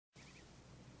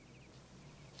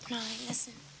Molly,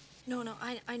 listen. No,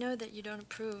 I know that you don't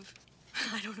approve.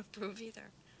 I don't approve either.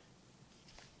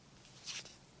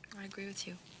 I agree with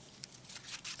you.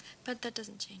 But that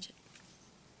doesn't change it.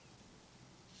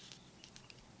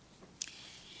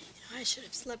 I should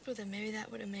have slept with him. Maybe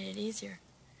that would have made it easier.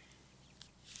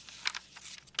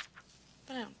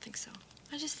 But I don't think so.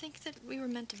 I just think that we were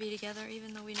meant to be together,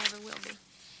 even though we never will be.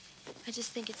 I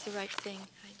just think it's the right thing.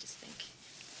 I just think.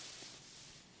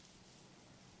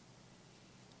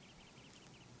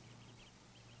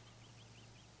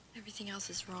 Everything else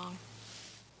is wrong.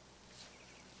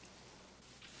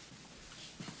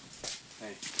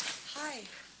 Hey. Hi.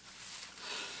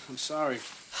 I'm sorry.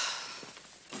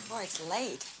 Boy, it's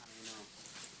late. I know.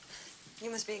 You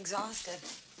must be exhausted.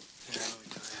 Yeah, let me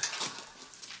tell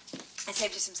I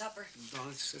saved you some supper. you. No,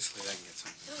 it's late. I can get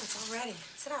some. No, it's all ready.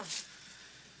 Sit down. It's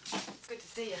good to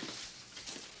see you.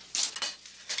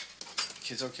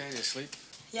 Kids okay? They asleep?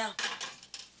 Yeah.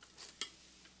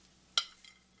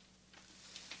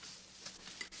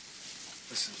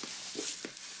 Listen.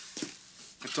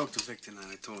 I talked to Victor and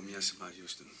I told him yes about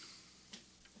Houston.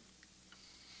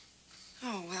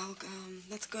 Oh, well,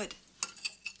 that's good.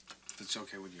 If it's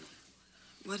okay with you.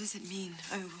 What does it mean?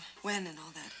 Oh, when and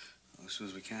all that? Well, as soon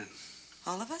as we can.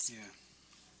 All of us? Yeah.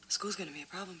 School's gonna be a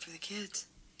problem for the kids.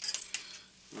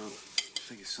 Well,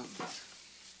 figure something out.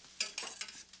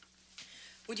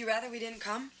 Would you rather we didn't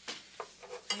come?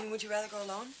 I mean, would you rather go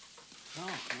alone? No.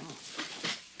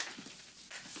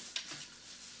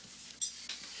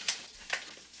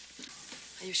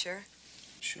 Are you sure?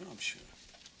 Sure, I'm sure.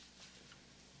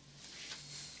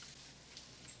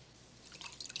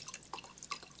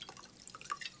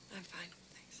 I'm fine,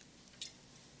 thanks.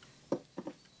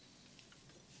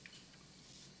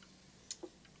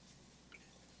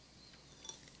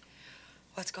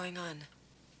 What's going on?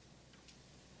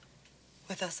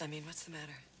 With us, I mean, what's the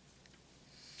matter?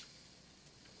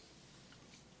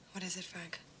 What is it,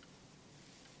 Frank?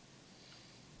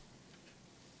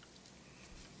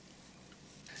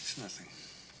 It's nothing.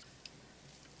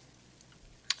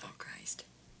 Oh, Christ.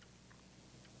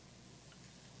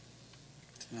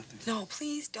 It's nothing. No,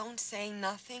 please don't say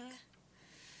nothing.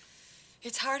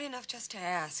 It's hard enough just to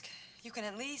ask. You can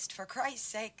at least, for Christ's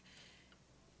sake,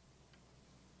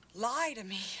 lie to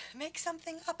me. Make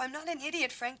something up. I'm not an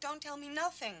idiot, Frank. Don't tell me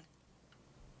nothing.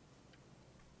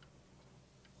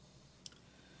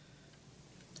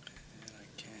 I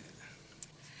can't.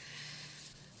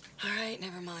 All right,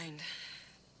 never mind.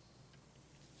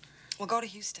 We'll go to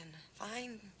Houston.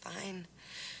 Fine.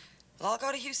 We'll all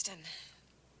go to Houston.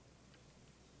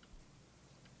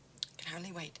 Can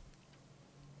hardly wait.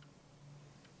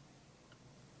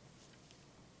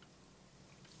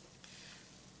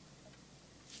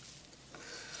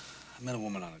 I met a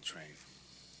woman on a train.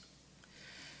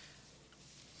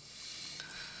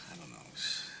 I don't know.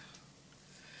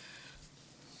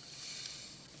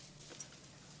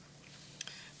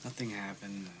 Nothing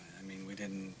happened. I mean, we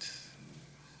never,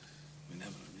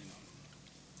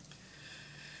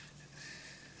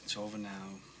 It's over now.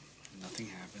 Nothing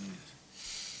happened.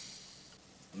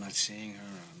 I'm not seeing her.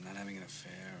 I'm not having an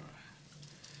affair.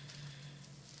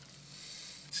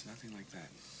 It's nothing like that.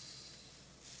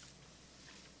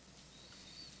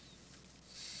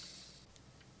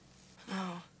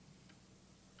 Oh.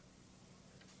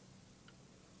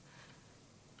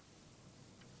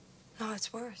 No,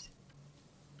 it's worse.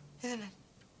 Isn't it?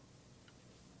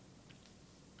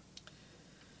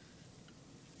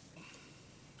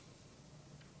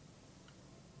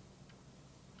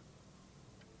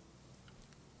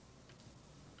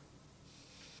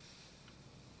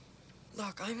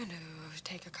 Look, I'm going to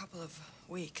take a couple of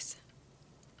weeks.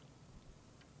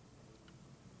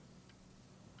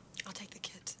 I'll take the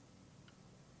kids.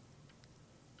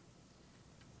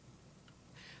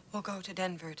 We'll go to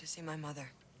Denver to see my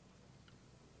mother.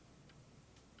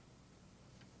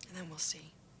 And then we'll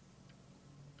see.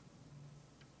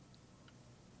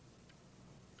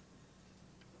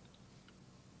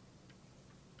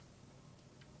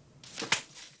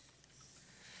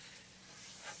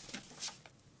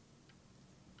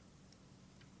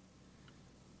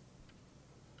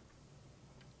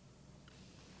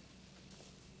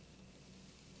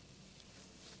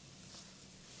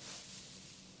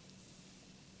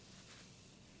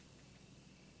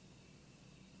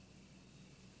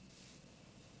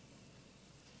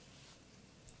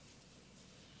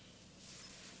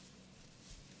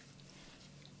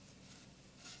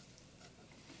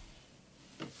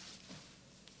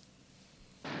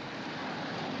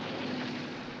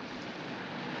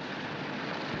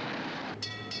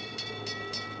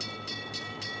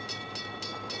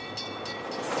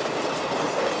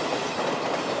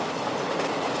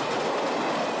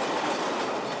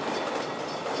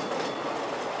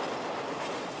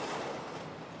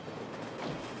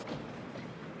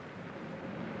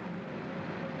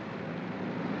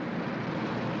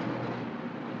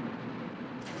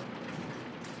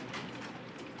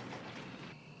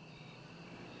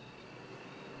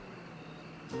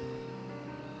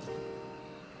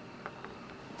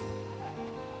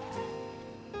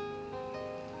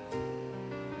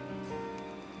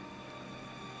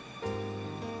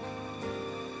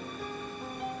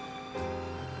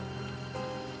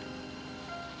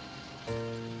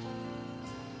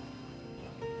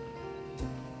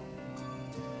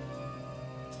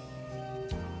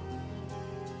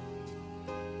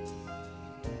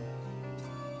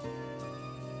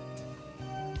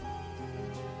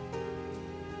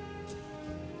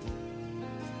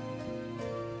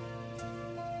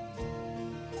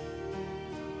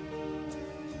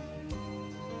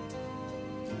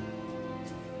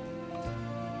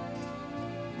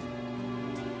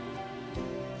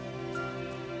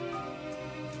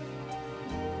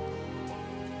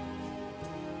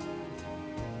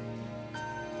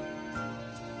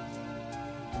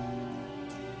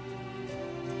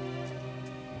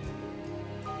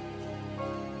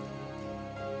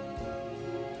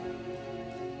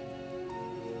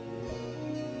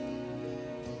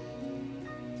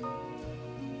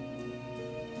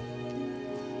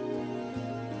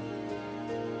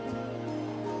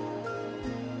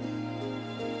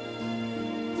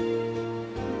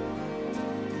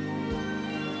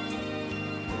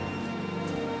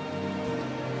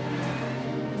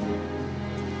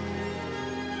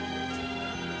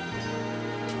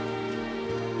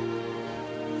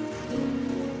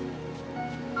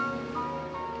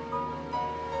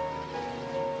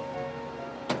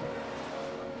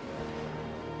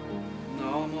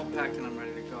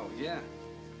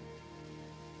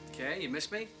 Okay, you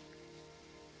miss me?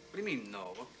 What do you mean,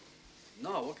 no?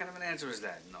 No, what kind of an answer is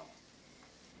that, no?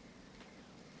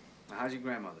 Now, how's your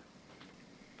grandmother?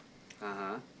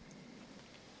 Uh-huh.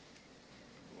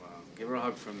 Well, give her a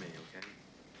hug from me, okay?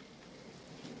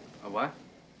 A what?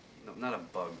 No, not a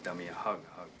bug, dummy, a hug,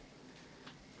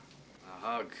 a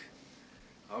hug.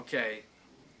 Okay.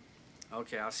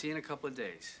 Okay, I'll see you in a couple of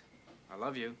days. I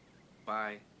love you.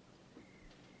 Bye.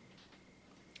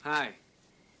 Hi.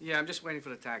 Yeah, I'm just waiting for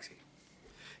the taxi.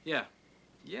 Yeah.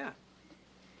 Yeah.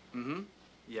 Mm-hmm.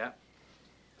 Yeah.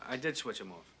 I did switch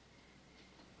him off.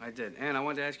 I did. And I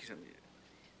wanted to ask you something.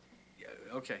 Yeah,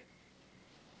 okay.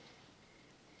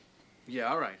 Yeah,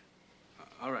 all right.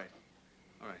 All right.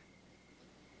 All right.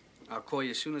 I'll call you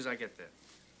as soon as I get there.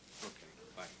 Okay,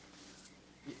 bye.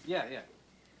 Yeah, yeah.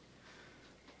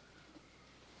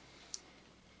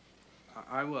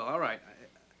 I will, all right.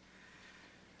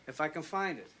 If I can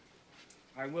find it,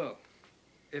 I will.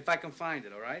 If I can find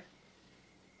it, all right?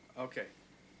 Okay.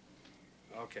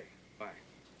 Okay, bye.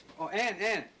 Oh,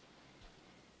 Ann!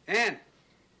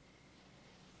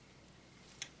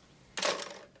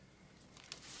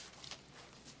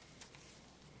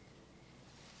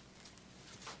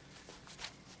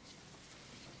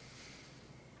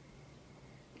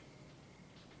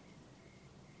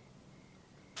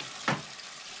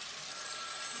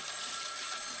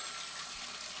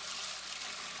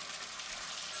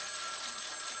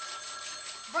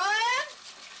 Brian?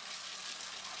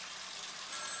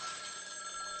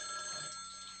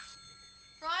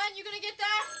 Brian, you gonna get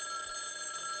that?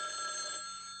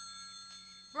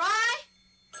 Brian?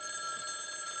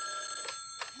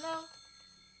 Hello?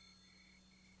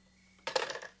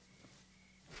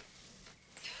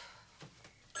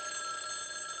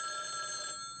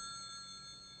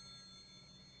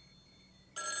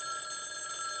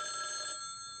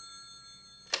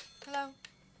 Hello?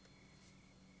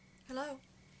 Hello?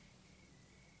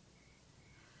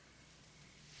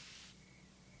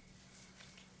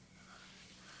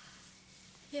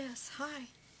 Yes, hi.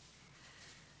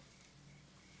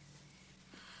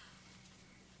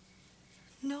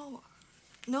 No,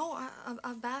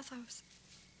 a bath. I was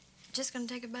just gonna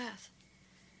take a bath.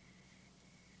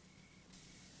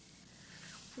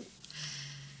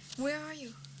 Where are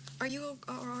you? Are you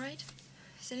all right?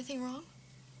 Is anything wrong?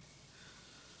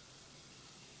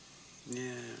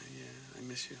 Yeah, I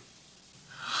miss you.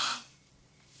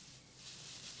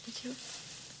 Did you?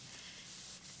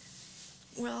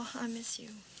 Well, I miss you.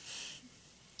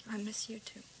 I miss you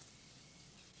too.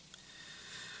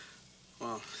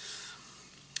 Well,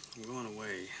 I'm going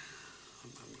away.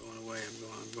 I'm going away.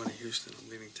 I'm going to Houston. I'm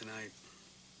leaving tonight.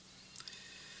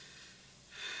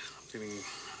 I'm leaving in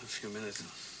a few minutes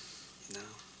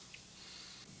now.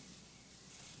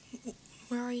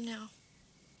 Where are you now?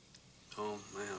 Home.